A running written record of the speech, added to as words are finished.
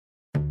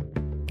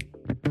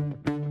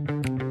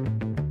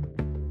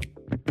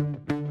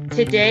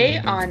Today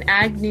on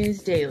Ag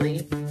News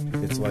Daily.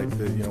 It's like,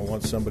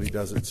 once somebody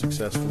does it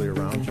successfully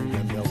around you,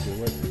 then they'll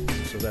do it.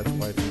 So that's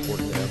why it's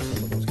important to have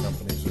some of those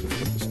companies that have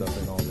put the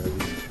stuff in already,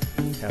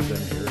 have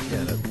them here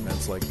again at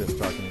events like this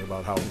talking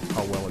about how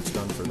well it's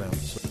done for them.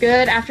 So.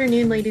 Good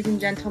afternoon, ladies and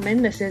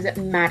gentlemen. This is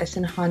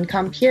Madison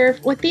Honkamp here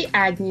with the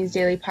Ag News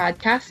Daily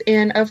podcast.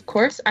 And of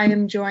course, I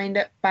am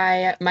joined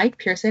by Mike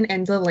Pearson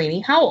and Delaney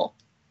Howell.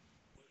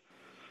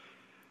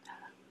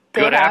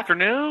 Good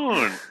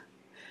afternoon.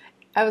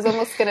 I was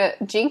almost going to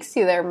jinx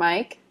you there,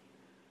 Mike.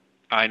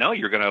 I know,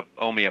 you're going to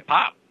owe me a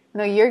pop.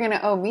 No, you're going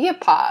to owe me a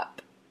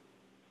pop.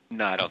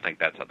 No, I don't think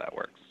that's how that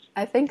works.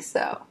 I think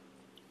so.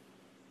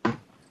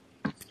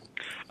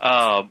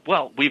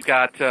 Well, we've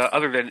got,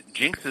 other than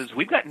jinxes,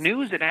 we've got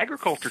news in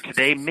agriculture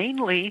today.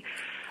 Mainly,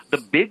 the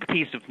big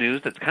piece of news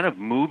that's kind of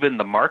moving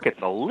the markets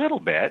a little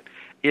bit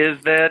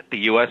is that the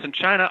U.S. and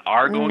China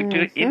are going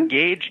to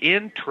engage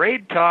in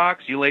trade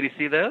talks. You ladies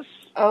see this?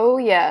 Oh,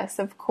 yes,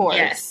 of course.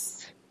 Yes.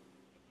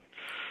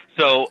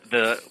 So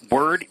the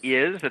word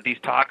is that these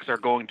talks are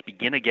going to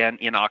begin again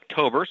in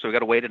October, so we've got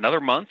to wait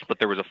another month, but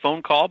there was a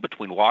phone call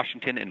between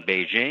Washington and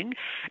Beijing,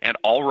 and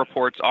all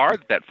reports are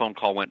that phone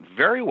call went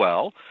very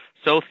well,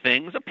 so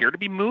things appear to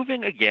be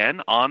moving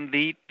again on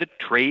the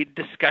trade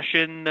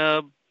discussion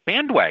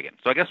bandwagon.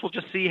 So I guess we'll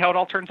just see how it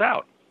all turns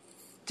out.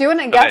 Do you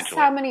want to guess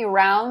how many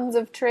rounds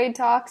of trade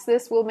talks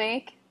this will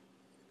make?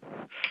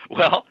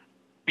 Well,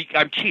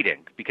 I'm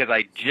cheating because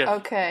I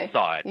just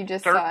saw it. You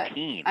just 13. saw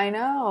it. I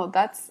know.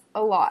 That's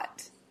a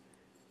lot.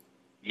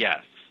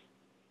 Yes.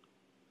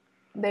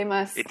 They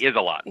must. It is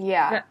a lot.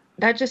 Yeah.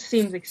 That just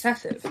seems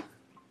excessive.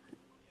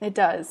 It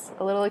does.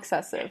 A little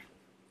excessive.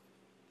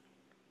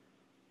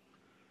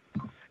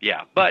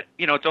 Yeah, but,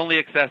 it's only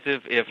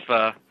excessive if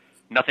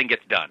nothing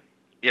gets done.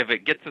 If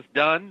it gets us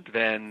done,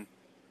 then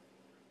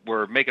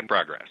we're making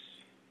progress.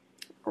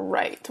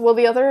 Right. Well,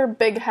 the other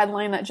big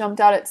headline that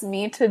jumped out at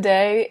me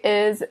today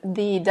is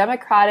the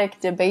Democratic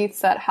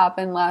debates that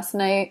happened last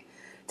night,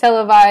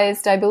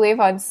 televised, I believe,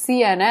 on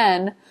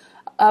CNN.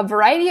 A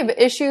variety of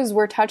issues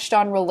were touched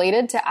on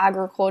related to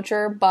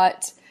agriculture,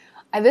 but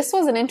this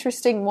was an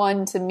interesting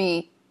one to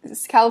me.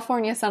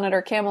 California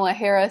Senator Kamala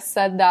Harris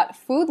said that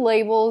food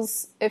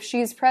labels, if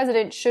she's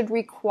president, should be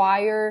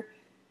required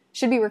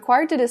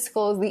to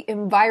disclose the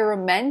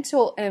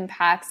environmental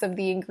impacts of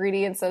the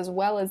ingredients as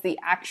well as the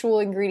actual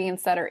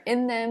ingredients that are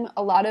in them.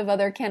 A lot of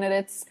other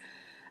candidates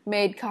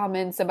made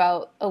comments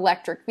about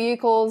electric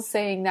vehicles,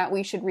 saying that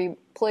we should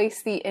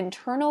replace the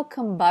internal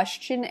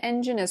combustion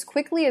engine as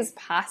quickly as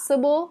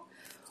possible,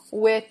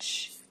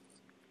 which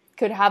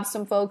could have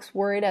some folks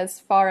worried as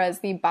far as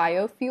the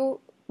biofuels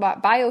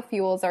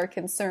are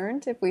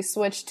concerned if we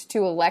switched to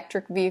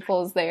electric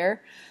vehicles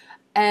there.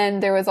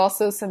 And there was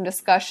also some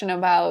discussion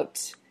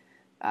about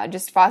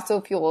just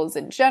fossil fuels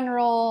in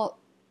general,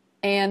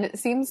 and it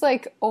seems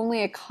like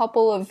only a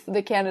couple of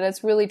the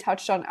candidates really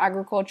touched on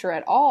agriculture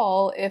at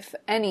all, if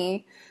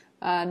any,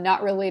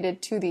 not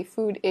related to the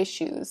food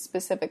issues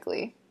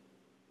specifically.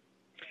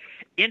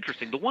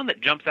 Interesting. The one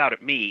that jumps out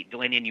at me,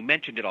 Delaney, and you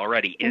mentioned it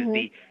already, is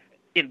the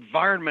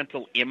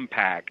environmental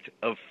impact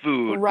of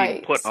food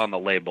being put on the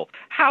label.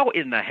 How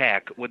in the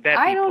heck would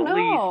that be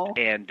policed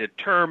and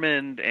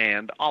determined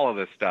and all of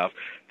this stuff?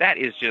 That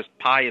is just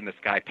pie in the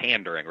sky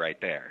pandering right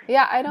there.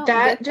 Yeah, I don't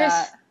get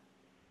that.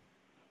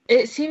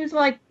 It seems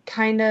like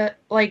kind of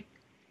like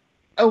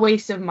a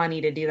waste of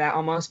money to do that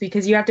almost,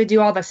 because you have to do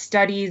all the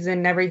studies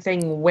and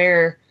everything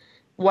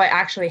what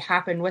actually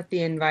happened with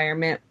the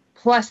environment,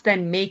 plus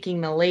then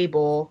making the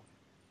label.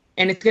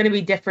 And it's going to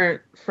be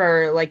different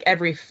for, like,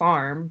 every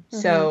farm.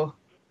 So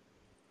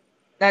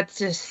that's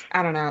just,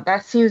 I don't know.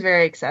 That seems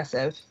very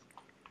excessive.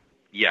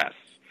 Yes.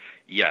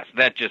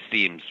 That just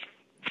seems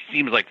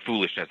like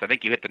foolishness. I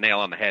think you hit the nail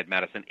on the head,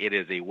 Madison. It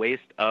is a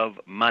waste of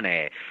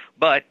money.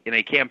 But in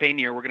a campaign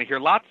year, we're going to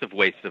hear lots of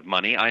wastes of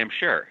money, I am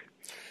sure.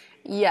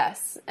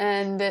 Yes.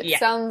 And it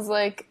sounds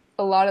like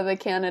a lot of the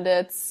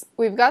candidates,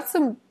 we've got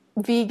some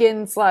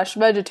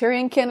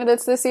vegan/vegetarian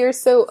candidates this year.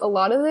 So a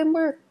lot of them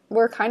were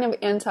kind of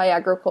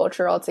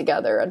anti-agriculture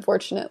altogether,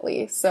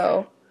 unfortunately.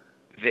 So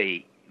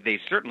they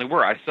certainly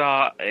were. I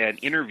saw an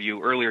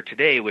interview earlier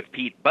today with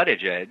Pete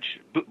Buttigieg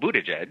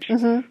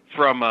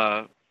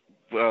from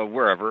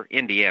wherever,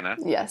 Indiana.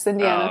 Yes,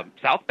 Indiana.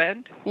 South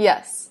Bend?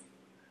 Yes.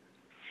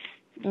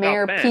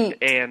 Mayor South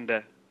Bend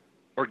Pete.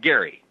 Or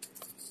Gary.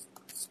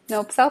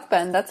 Nope, South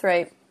Bend, that's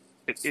right.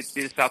 It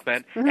is South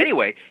Bend.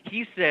 Anyway,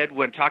 he said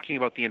when talking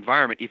about the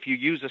environment, if you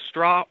use a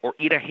straw or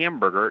eat a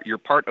hamburger, you're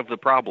part of the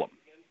problem.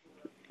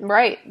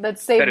 Right.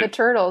 That's Save the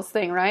Turtles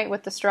thing, right?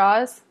 With the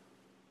straws?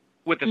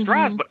 With the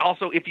straws, but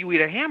also if you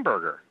eat a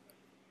hamburger.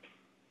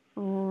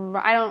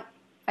 I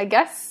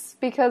guess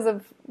because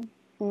of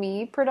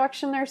meat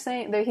production, they're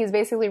saying that he's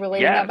basically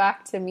relating that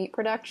back to meat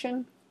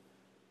production.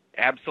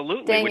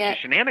 Absolutely, which is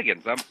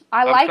shenanigans. I'm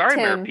liked sorry,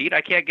 him. Mayor Pete.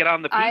 I can't get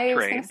on the Pete train. I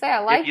was going to say, I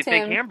liked him. If you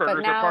think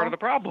hamburgers are part of the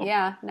problem.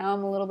 Yeah, now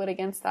I'm a little bit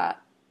against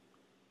that.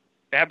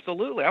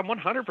 Absolutely. I'm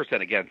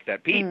 100% against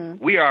that. Pete,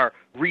 we are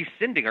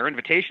rescinding our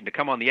invitation to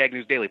come on the Ag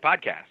News Daily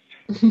podcast.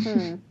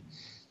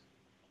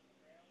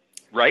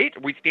 right?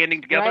 Are we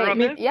standing together on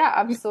this? Yeah,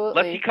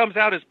 absolutely. Unless he comes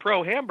out as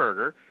pro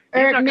hamburger,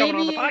 he's Or not coming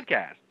on the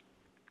podcast.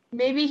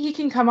 Maybe he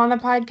can come on the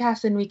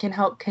podcast and we can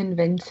help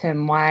convince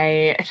him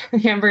why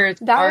hamburgers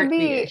aren't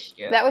the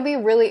issue. That would be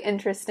really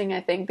interesting,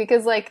 I think,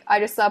 because like I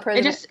just saw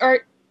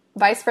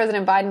Vice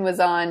President Biden was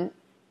on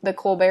the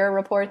Colbert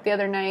Report the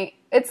other night.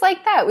 It's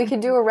like that. We could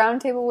do a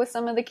roundtable with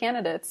some of the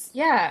candidates.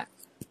 Yeah.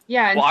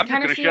 Yeah. Well, I'm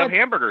just going to shove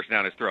hamburgers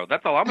down his throat.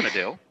 That's all I'm going to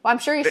do. Well, I'm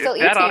sure he still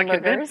eats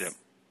hamburgers.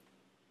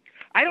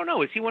 I don't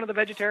know. Is he one of the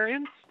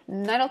vegetarians?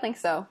 I don't think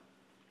so.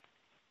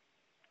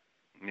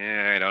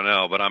 Yeah, I don't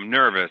know, but I'm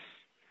nervous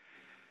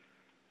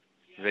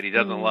that he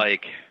doesn't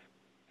like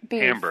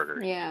beef,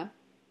 hamburgers. Yeah,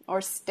 or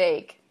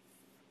steak.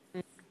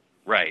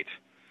 Right.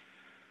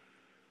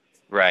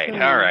 Right.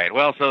 All right.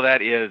 Well, so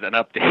that is an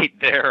update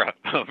there,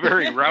 a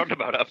very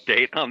roundabout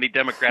update on the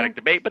Democratic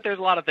debate, but there's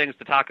a lot of things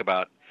to talk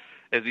about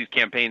as these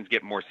campaigns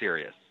get more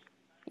serious.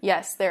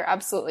 Yes, there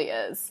absolutely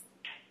is.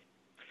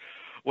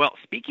 Well,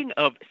 speaking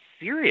of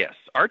serious,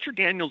 Archer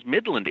Daniels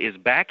Midland is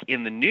back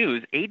in the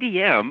news.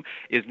 ADM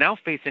is now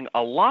facing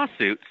a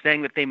lawsuit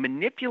saying that they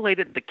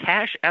manipulated the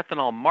cash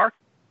ethanol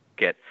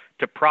market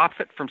to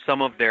profit from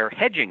some of their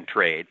hedging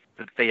trades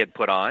that they had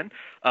put on.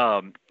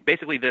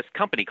 Basically, this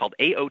company called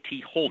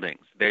AOT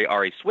Holdings, they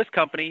are a Swiss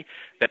company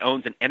that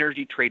owns an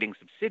energy trading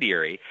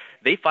subsidiary.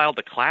 They filed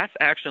a class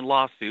action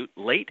lawsuit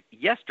late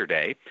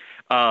yesterday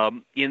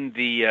in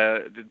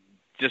the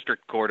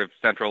District Court of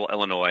Central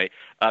Illinois,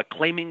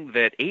 claiming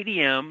that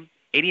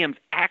ADM's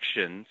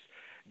actions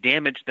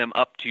damaged them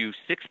up to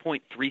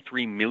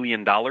 $6.33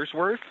 million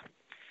worth.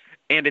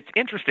 And it's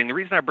interesting. The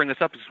reason I bring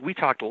this up is we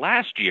talked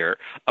last year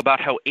about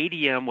how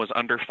ADM was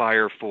under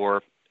fire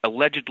for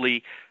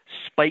allegedly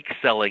spike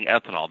selling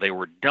ethanol. They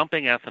were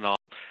dumping ethanol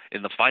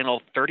in the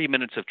final 30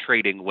 minutes of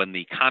trading when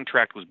the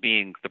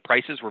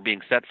prices were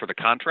being set for the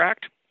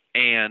contract.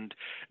 And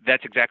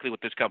that's exactly what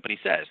this company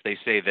says. They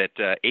say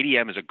that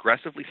ADM is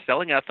aggressively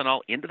selling ethanol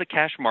into the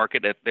cash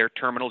market at their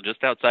terminal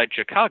just outside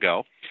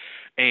Chicago,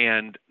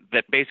 and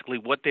that basically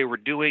what they were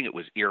doing, it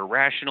was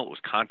irrational, it was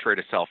contrary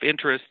to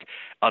self-interest,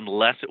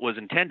 unless it was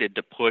intended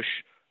to push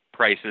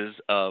prices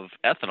of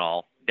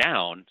ethanol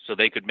down so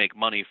they could make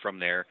money from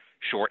their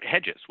short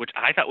hedges, which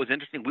I thought was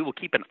interesting. We will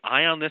keep an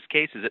eye on this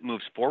case as it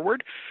moves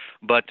forward,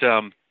 but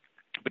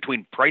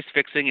between price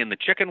fixing in the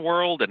chicken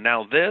world and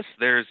now this,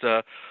 there's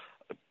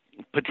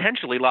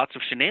potentially lots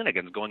of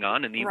shenanigans going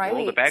on in the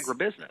world of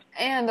agribusiness.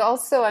 And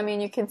also, I mean,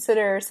 you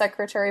consider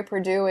Secretary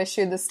Perdue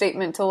issued the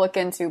statement to look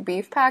into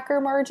beef packer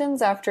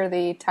margins after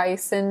the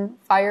Tyson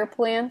fire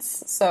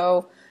plants.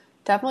 So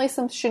definitely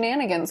some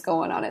shenanigans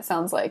going on, it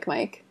sounds like,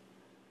 Mike.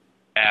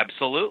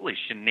 Absolutely.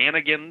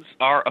 Shenanigans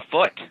are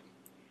afoot.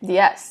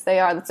 Yes, they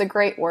are. That's a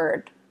great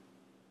word.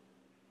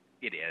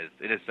 It is.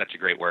 It is such a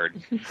great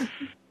word.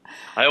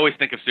 I always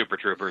think of Super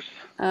Troopers.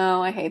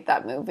 Oh, I hate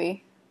that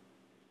movie.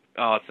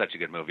 Oh, it's such a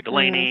good movie.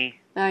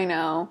 Delaney. I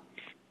know.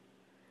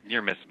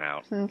 You're missing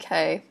out.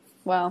 Okay.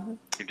 Well.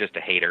 You're just a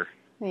hater.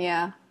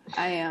 Yeah,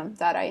 I am.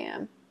 That I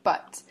am.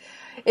 But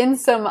in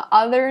some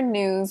other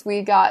news,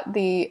 we got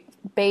the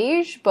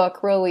Beige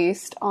Book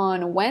released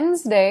on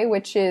Wednesday,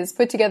 which is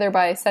put together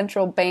by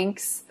central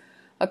banks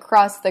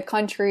across the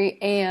country.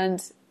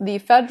 And the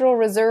Federal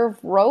Reserve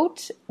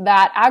wrote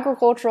that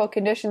agricultural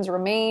conditions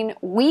remain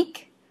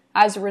weak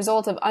as a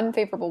result of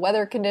unfavorable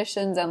weather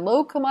conditions and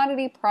low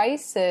commodity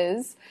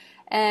prices.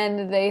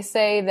 And they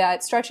say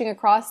that stretching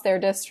across their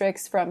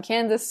districts from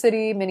Kansas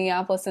City,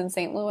 Minneapolis, and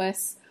St.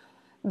 Louis,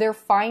 they're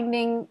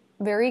finding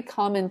very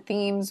common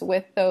themes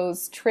with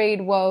those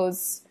trade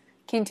woes,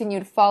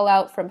 continued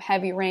fallout from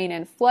heavy rain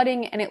and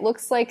flooding. And it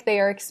looks like they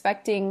are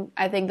expecting,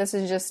 I think this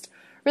is just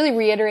really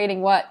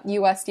reiterating what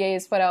USDA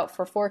has put out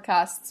for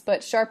forecasts,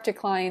 but sharp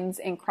declines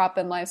in crop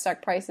and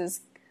livestock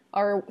prices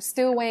are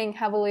still weighing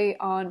heavily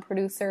on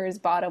producers'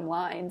 bottom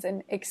lines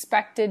and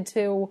expected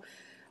to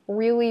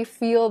really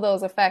feel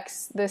those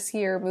effects this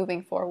year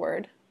moving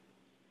forward.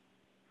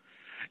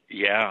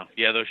 Yeah,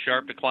 those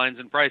sharp declines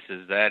in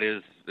prices, that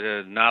is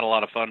not a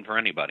lot of fun for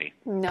anybody.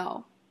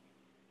 No.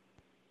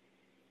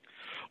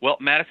 Well,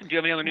 Madison, do you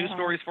have any other news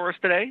stories for us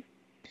today?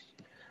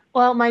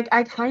 Well, Mike,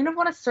 I kind of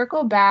want to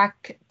circle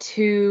back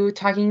to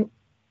touching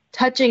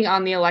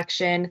on the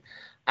election.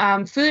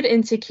 Food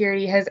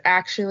insecurity has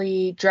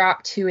actually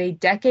dropped to a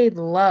decade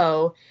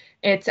low.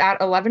 It's at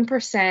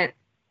 11%,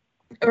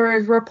 or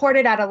is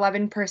reported at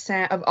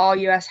 11% of all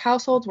U.S.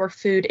 households were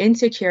food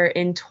insecure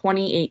in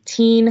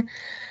 2018.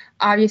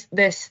 Obviously,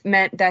 this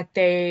meant that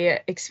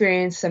they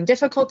experienced some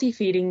difficulty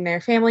feeding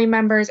their family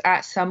members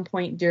at some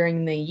point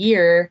during the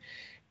year.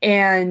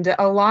 And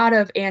a lot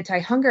of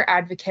anti-hunger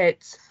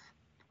advocates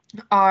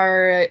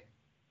are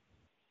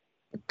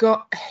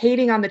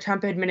hating on the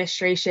Trump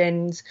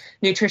administration's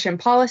nutrition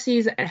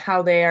policies and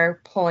how they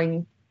are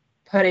putting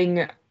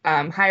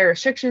higher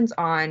restrictions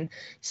on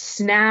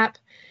SNAP.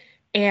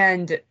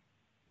 And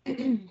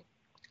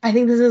I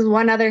think this is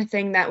one other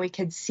thing that we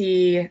could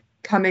see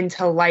come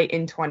into light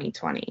in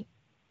 2020.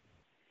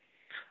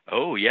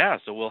 Oh, yeah.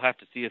 So we'll have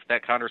to see if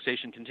that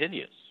conversation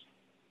continues.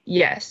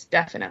 Yes,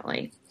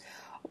 definitely.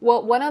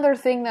 Well, one other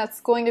thing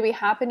that's going to be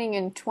happening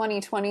in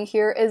 2020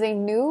 here is a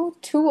new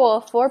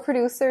tool for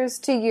producers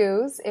to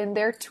use in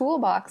their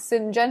toolbox.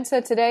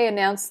 Syngenta today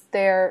announced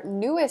their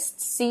newest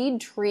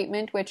seed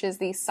treatment, which is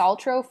the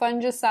Saltro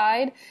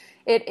fungicide.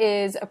 It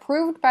is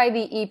approved by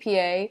the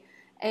EPA,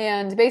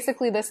 and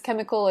basically this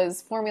chemical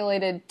is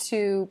formulated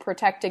to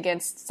protect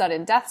against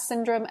sudden death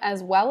syndrome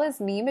as well as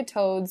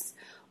nematodes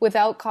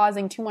without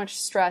causing too much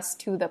stress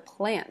to the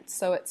plant.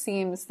 So it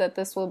seems that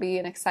this will be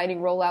an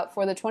exciting rollout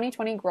for the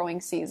 2020 growing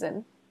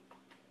season.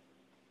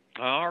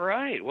 All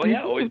right. Well,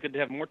 yeah, always good to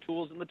have more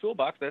tools in the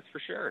toolbox, that's for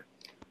sure.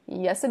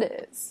 Yes,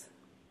 it is.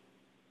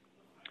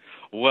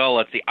 Well,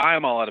 let's see.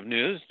 I'm all out of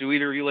news. Do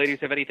either of you ladies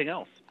have anything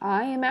else?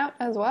 I am out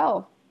as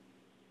well.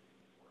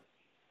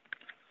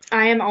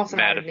 I am also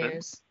out of Madison.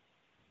 news.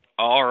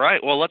 All right.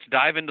 Well, let's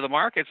dive into the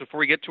markets before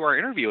we get to our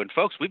interview. And,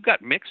 folks, we've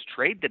got mixed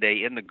trade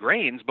today in the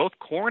grains. Both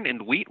corn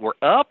and wheat were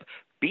up.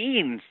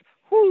 Beans,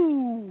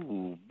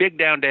 whoo, big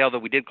down day, although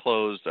we did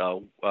close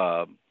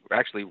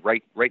actually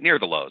right near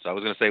the lows. I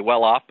was going to say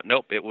well off, but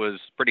nope, it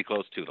was pretty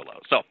close to the low.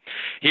 So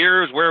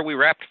here's where we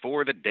wrapped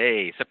for the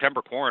day.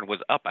 September corn was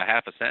up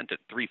 0.5 cent at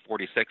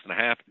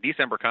 346.5.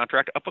 December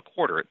contract up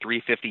 1/4 at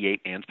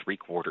 358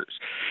 3/4.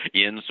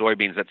 In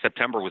soybeans, that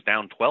September was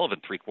down 12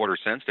 3/4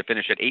 cents to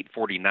finish at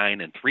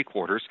 849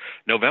 3/4.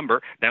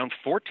 November down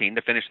 14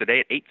 to finish the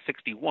day at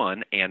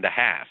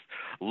 861.5.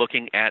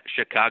 Looking at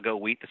Chicago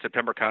wheat, the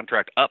September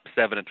contract up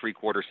 7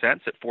 3/4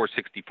 cents at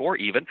 464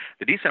 even.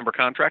 The December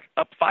contract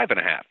up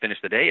 5.5.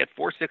 Finished the day at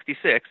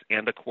 466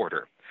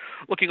 1/4.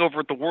 Looking over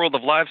at the world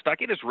of livestock,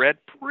 it is red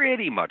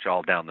pretty much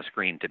all down the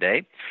screen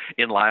today.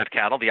 In live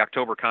cattle, the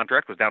October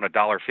contract was down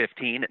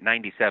 $1.15 at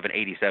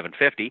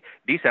 97.8750.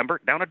 December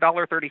down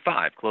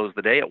 $1.35, closed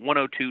the day at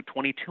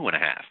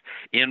 102.22.5.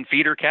 In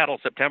feeder cattle,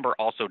 September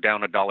also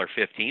down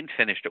 $1.15,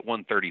 finished at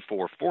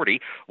 134.40,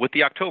 with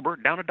the October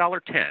down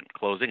 $1.10,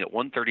 closing at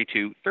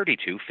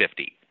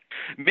 132.3250.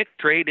 Mixed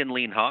trade in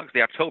lean hogs.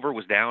 The October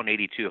was down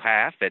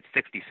 82.5 at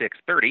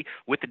 66.30,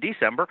 with the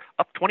December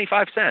up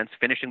 25 cents,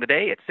 finishing the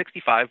day at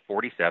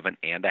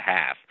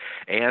 65.47.5.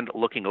 And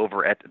looking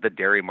over at the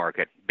dairy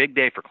market, big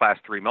day for Class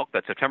 3 milk.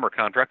 That September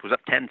contract was up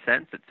 10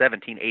 cents at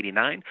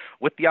 17.89,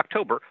 with the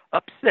October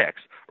up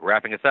 6,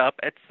 wrapping us up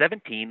at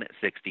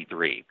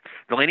 17.63.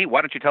 Delaney,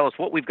 why don't you tell us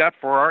what we've got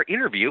for our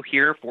interview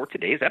here for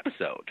today's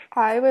episode?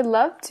 I would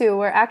love to.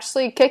 We're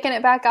actually kicking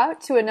it back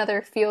out to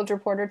another field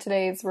reporter.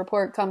 Today's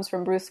report comes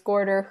from Bruce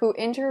Gorder, who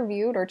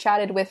interviewed or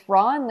chatted with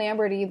Ron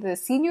Lamberty, the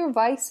Senior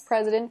Vice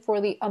President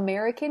for the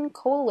American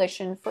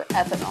Coalition for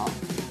Ethanol.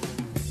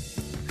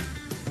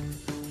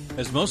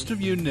 As most of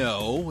you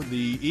know,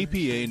 the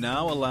EPA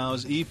now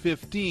allows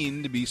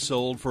E15 to be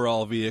sold for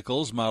all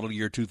vehicles model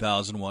year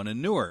 2001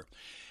 and newer.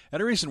 At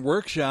a recent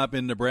workshop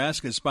in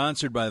Nebraska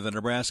sponsored by the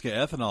Nebraska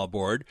Ethanol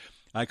Board,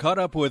 I caught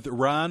up with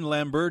Ron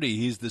Lamberty.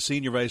 He's the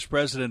Senior Vice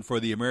President for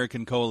the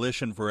American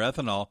Coalition for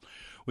Ethanol.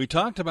 We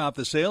talked about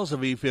the sales of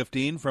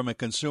E15 from a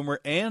consumer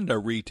and a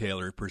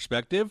retailer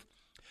perspective.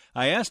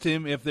 I asked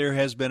him if there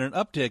has been an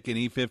uptick in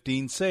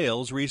E15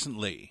 sales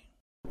recently.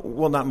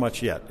 Well, not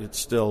much yet. It's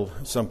still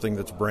something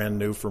that's brand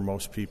new for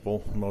most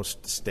people,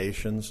 most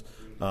stations.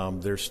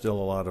 There's still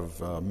a lot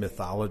of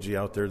mythology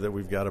out there that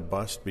we've got to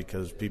bust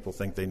because people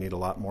think they need a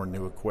lot more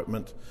new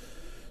equipment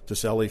to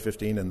sell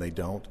E15, and they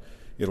don't.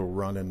 It'll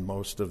run in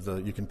most of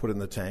you can put it in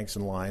the tanks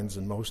and lines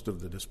in most of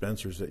the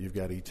dispensers that you've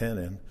got E10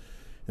 in.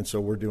 And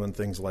so we're doing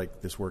things like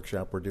this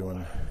workshop we're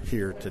doing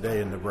here today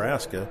in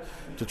Nebraska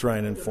to try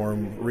and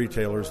inform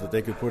retailers that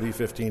they could put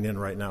E15 in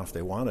right now if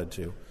they wanted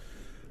to.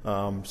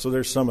 So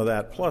there's some of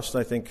that. Plus,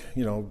 I think,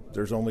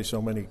 there's only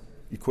so many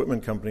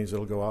equipment companies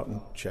that'll go out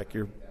and check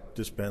your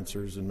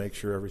dispensers and make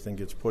sure everything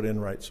gets put in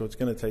right. So it's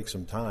going to take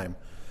some time.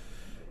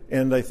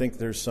 And I think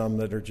there's some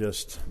that are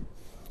just,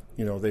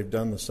 they've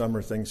done the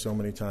summer thing so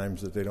many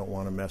times that they don't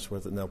want to mess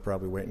with it, and they'll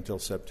probably wait until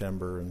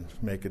September and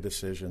make a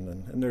decision.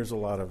 And there's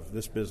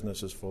this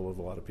business is full of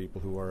a lot of people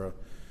who are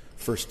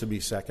first to be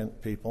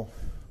second people.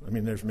 I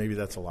mean, maybe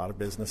that's a lot of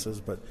businesses,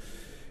 but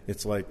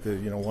it's like,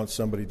 once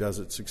somebody does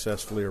it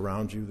successfully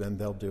around you, then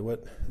they'll do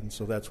it. And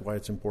so that's why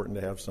it's important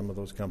to have some of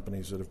those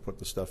companies that have put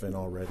the stuff in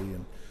already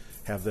and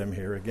have them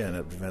here again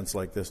at events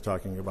like this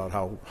talking about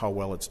how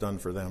well it's done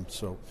for them.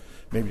 So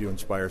maybe to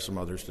inspire some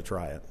others to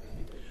try it.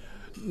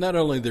 Not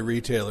only the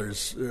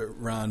retailers,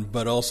 Ron,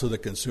 but also the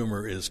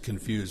consumer is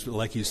confused.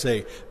 Like you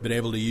say, been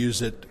able to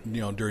use it,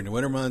 during the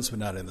winter months, but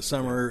not in the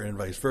summer, and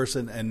vice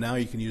versa. And now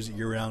you can use it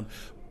year-round.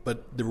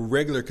 But the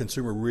regular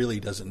consumer really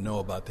doesn't know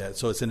about that,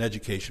 so it's an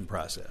education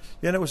process.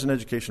 Yeah, and it was an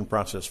education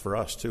process for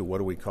us too. What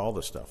do we call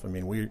this stuff? I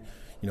mean, we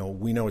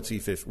know it's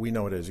E15. We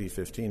know it as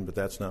E15, but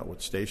that's not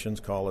what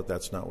stations call it.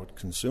 That's not what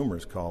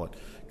consumers call it.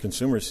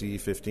 Consumers see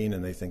E15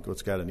 and they think,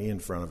 it's got an E in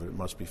front of it. It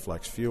must be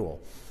flex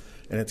fuel.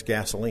 And it's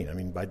gasoline. I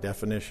mean, by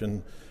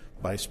definition,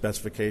 by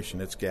specification,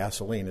 it's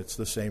gasoline. It's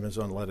the same as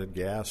unleaded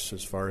gas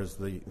as far as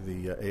the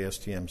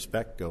ASTM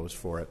spec goes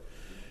for it.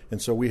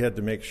 And so we had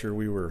to make sure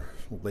we were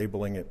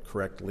labeling it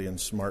correctly and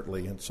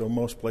smartly. And so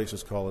most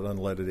places call it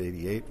unleaded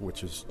 88,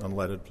 which is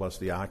unleaded plus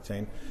the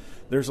octane.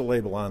 There's a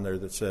label on there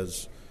that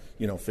says,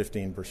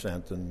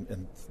 15%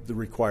 and the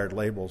required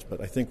labels.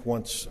 But I think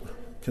once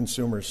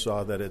consumers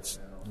saw that it's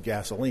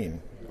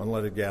gasoline,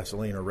 unleaded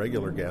gasoline or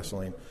regular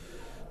gasoline,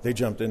 they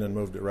jumped in and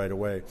moved it right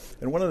away.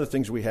 And one of the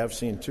things we have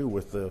seen, too,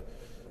 with the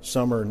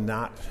summer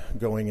not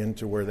going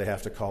into where they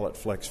have to call it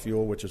flex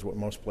fuel, which is what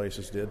most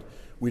places did,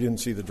 we didn't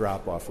see the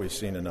drop-off we've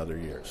seen in other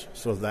years.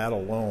 So that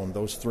alone,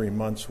 those 3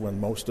 months when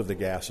most of the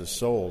gas is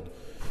sold,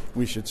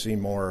 we should see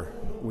more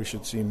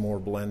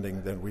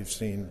blending than we've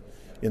seen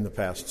in the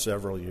past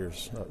several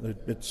years.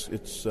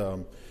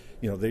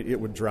 It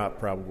would drop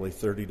probably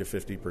 30 to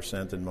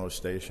 50% in most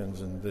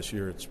stations, and this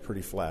year it's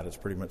pretty flat. It's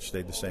pretty much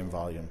stayed the same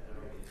volume.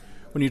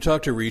 When you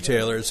talk to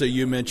retailers,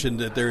 you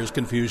mentioned that there is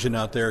confusion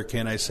out there.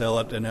 Can I sell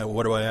it? And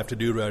what do I have to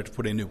do? Do I have to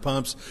put in new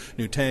pumps,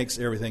 new tanks,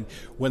 everything?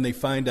 When they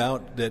find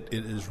out that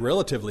it is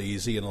relatively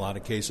easy in a lot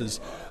of cases,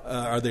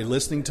 are they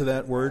listening to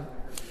that word?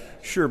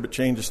 Sure, but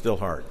change is still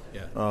hard.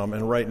 Yeah.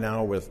 And right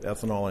now with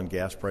ethanol and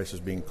gas prices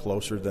being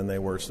closer than they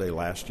were, say,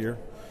 last year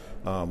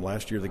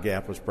the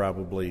gap was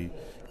probably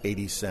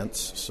 80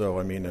 cents. So,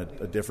 I mean, a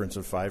difference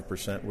of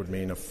 5% would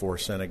mean a 4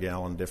 cent a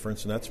gallon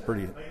difference, and that's a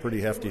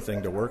pretty hefty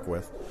thing to work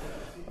with.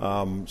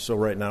 So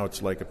right now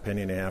it's like a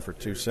penny and a half or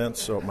 2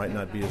 cents, so it might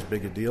not be as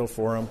big a deal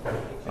for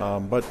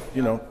them. But,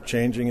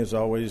 changing is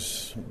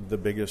always the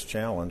biggest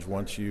challenge.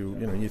 Once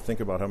you think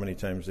about how many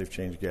times they've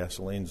changed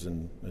gasolines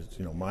in,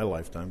 my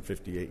lifetime,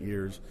 58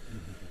 years,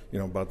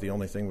 about the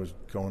only thing was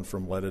going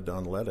from leaded to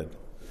unleaded.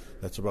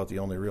 That's about the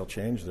only real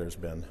change there's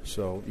been.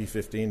 So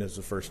E15 is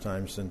the first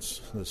time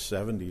since the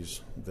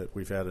 70s that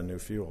we've had a new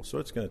fuel. So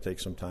it's going to take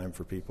some time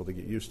for people to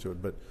get used to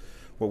it. But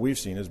what we've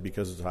seen is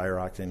because it's higher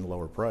octane,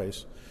 lower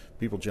price,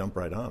 people jump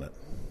right on it.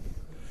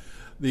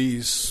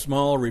 The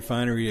small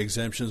refinery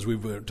exemptions,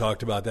 we've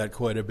talked about that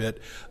quite a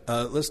bit.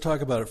 Let's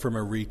talk about it from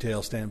a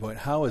retail standpoint.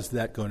 How is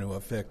that going to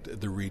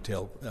affect the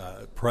retail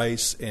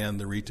price and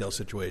the retail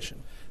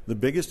situation? The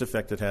biggest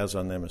effect it has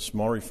on them is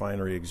small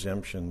refinery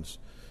exemptions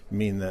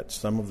mean that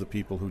some of the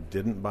people who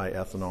didn't buy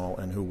ethanol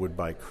and who would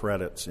buy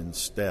credits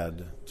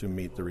instead to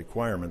meet the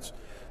requirements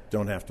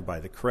don't have to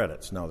buy the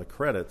credits. Now, the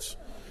credits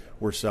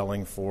we're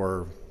selling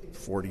for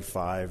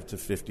 45 to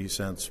 50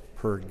 cents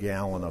per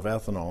gallon of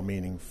ethanol,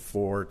 meaning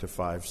 4 to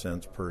 5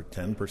 cents per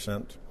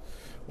 10%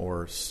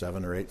 or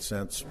 7 or 8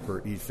 cents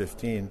per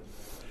E15.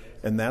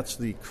 And that's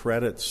the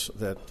credits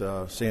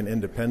that, say, an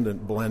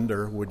independent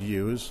blender would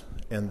use,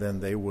 and then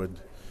they would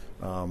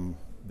blend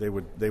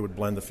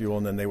the fuel,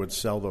 and then they would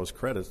sell those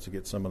credits to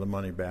get some of the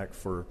money back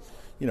for,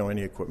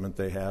 any equipment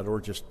they had, or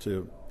just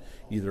to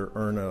either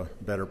earn a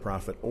better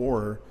profit,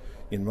 or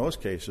in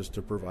most cases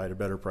to provide a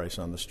better price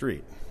on the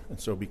street. And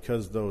so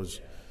because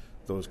those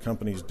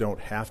companies don't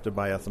have to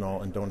buy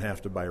ethanol and don't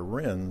have to buy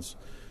RINs,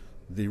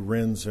 the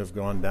RINs have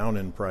gone down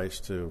in price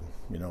to,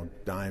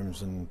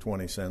 dimes and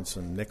 20 cents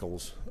and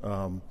nickels.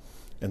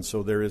 And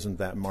so there isn't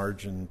that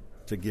margin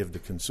to give to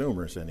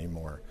consumers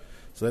anymore.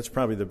 So that's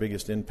probably the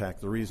biggest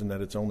impact. The reason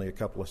that it's only a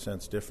couple of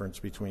cents difference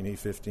between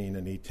E15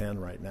 and E10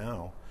 right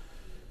now,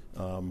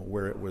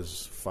 where it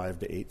was 5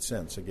 to 8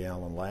 cents a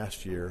gallon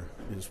last year,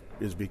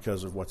 is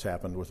because of what's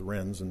happened with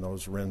RINs, and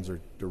those RINs are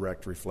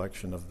direct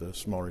reflection of the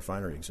small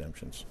refinery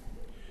exemptions.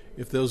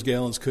 If those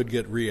gallons could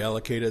get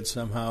reallocated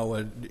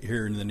somehow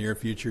here in the near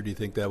future, do you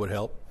think that would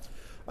help?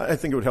 I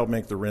think it would help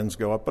make the RINs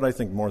go up, but I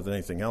think more than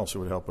anything else, it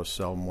would help us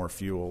sell more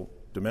fuel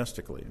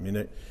domestically. I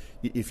mean,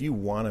 if you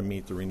want to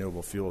meet the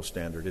renewable fuel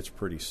standard, it's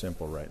pretty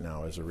simple right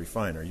now as a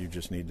refiner. You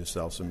just need to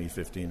sell some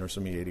E15 or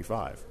some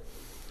E85.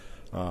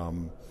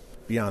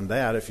 Beyond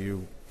that, if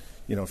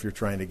you're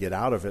trying to get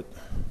out of it,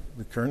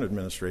 the current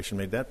administration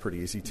made that pretty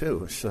easy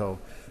too. So,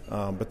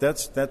 but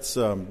that's there's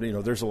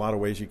a lot of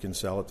ways you can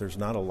sell it. There's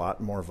not a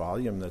lot more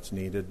volume that's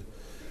needed.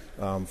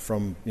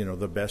 From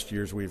the best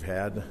years we've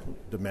had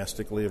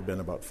domestically have been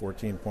about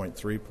 14.3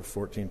 to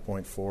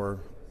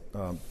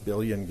 14.4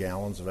 billion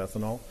gallons of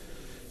ethanol.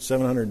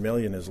 700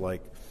 million is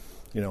like,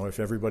 if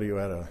everybody who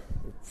had a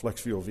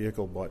flex fuel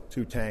vehicle bought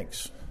 2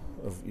 tanks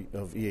of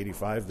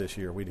E85 this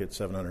year, we'd hit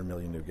 700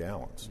 million new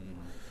gallons.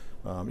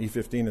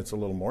 E15, it's a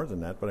little more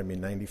than that, but I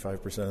mean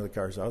 95% of the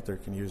cars out there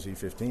can use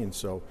E15,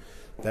 so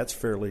that's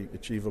fairly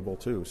achievable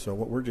too. So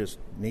what we're just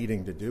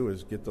needing to do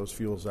is get those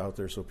fuels out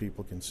there so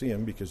people can see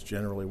them, because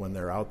generally when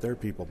they're out there,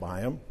 people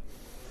buy them.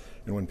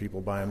 And when people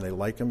buy them, they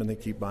like them and they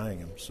keep buying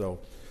them. So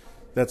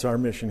that's our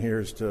mission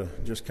here, is to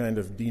just kind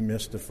of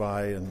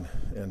demystify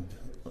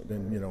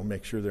and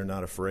make sure they're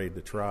not afraid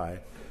to try,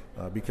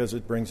 because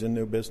it brings in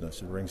new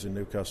business. It brings in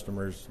new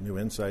customers, new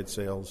inside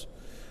sales,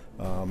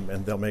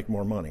 and they'll make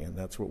more money. And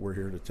that's what we're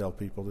here to tell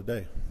people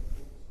today.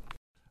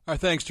 Our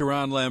thanks to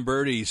Ron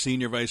Lamberti,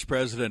 Senior Vice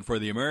President for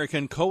the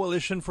American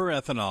Coalition for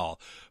Ethanol.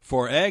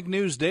 For Ag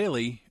News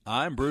Daily,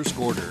 I'm Bruce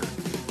Gorder.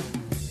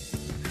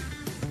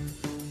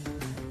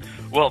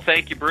 Well,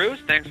 thank you, Bruce.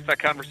 Thanks for that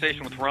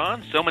conversation with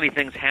Ron. So many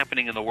things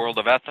happening in the world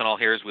of ethanol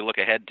here as we look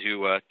ahead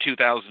to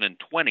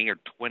 2020 or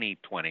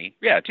 2020.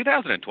 Yeah,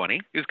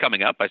 2020 is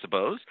coming up, I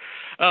suppose.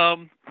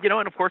 And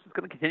of course, it's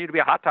going to continue to be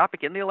a hot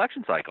topic in the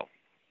election cycle.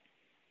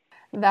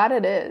 That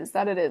it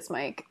is,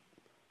 Mike.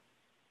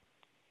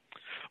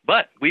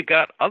 But we've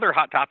got other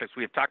hot topics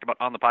we have talked about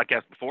on the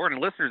podcast before.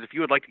 And listeners, if you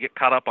would like to get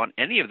caught up on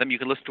any of them, you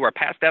can listen to our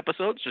past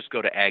episodes. Just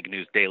go to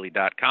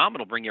agnewsdaily.com.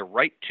 It'll bring you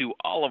right to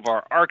all of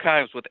our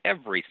archives with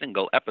every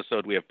single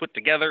episode we have put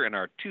together in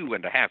our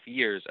 2.5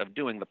 years of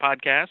doing the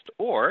podcast.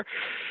 Or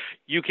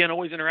you can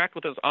always interact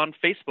with us on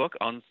Facebook,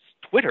 on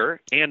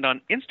Twitter, and on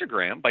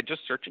Instagram by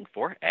just searching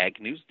for Ag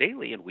News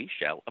Daily, and we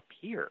shall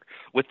appear.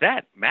 With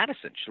that,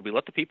 Madison, should we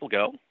let the people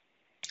go?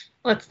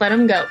 Let's let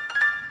them go.